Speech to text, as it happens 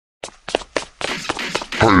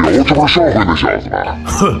Piao，这不是上回那小子吗？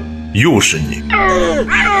哼，又是你！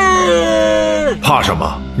怕什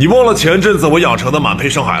么？你忘了前阵子我养成的满配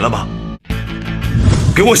生骸了吗？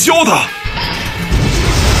给我削他！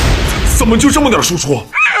怎么就这么点输出？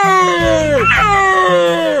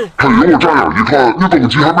 嘿，我乍眼一看，你等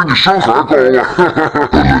级还没你生还高啊！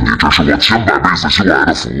问问你，这是我千百辈子修来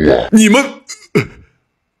的福啊！你们，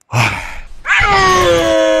唉。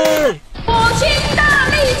母亲大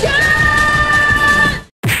力拳！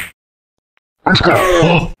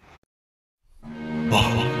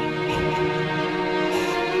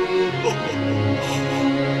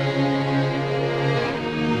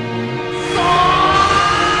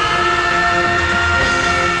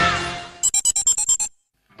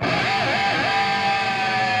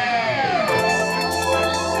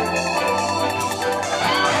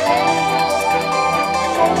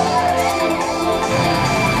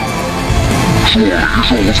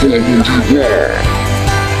说一手错误计划，云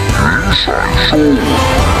闪烁。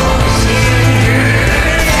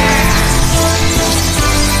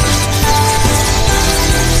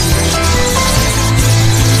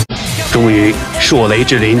终于，朔雷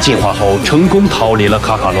之鳞进化后，成功逃离了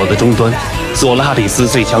卡卡罗的终端。索拉里斯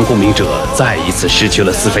最强共鸣者再一次失去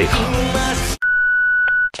了斯费卡。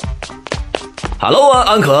Hello 啊，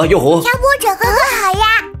安可、右狐。调播者和好呀，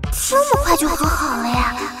这么快就和好了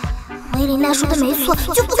呀？ 威林娜说的没错，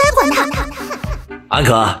就不该管他。安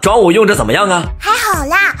可，装武用着怎么样啊？还好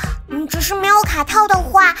啦，只是没有卡套的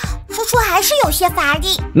话，输出还是有些乏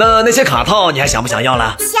力。那些卡套你还想不想要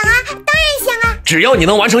了？想啊，当然想啊！只要你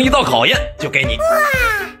能完成一道考验，就给你。哇！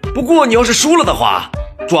不过你要是输了的话，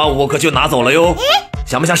抓武可就拿走了哟。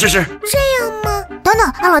想不想试试？这样吗？等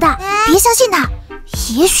等，安老大，别相信他，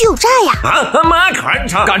也许有诈呀！啊，妈砍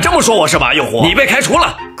他！敢这么说我是吧，右狐？你被开除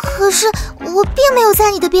了。 可是我并没有在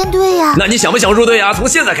你的编队呀。那你想不想入队啊？从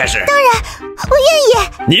现在开始。当然，我愿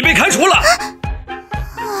意。你被开除了。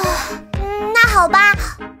那好吧，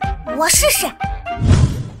我试试。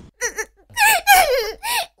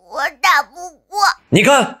我打不过。你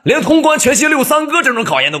看，连通关全息63哥这种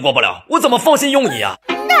考验都过不了，我怎么放心用你啊？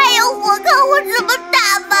他有火靠，我怎么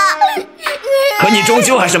打吧？可你终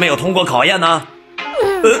究还是没有通过考验呢。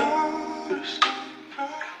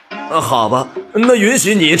好吧，那允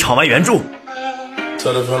许你场外援助。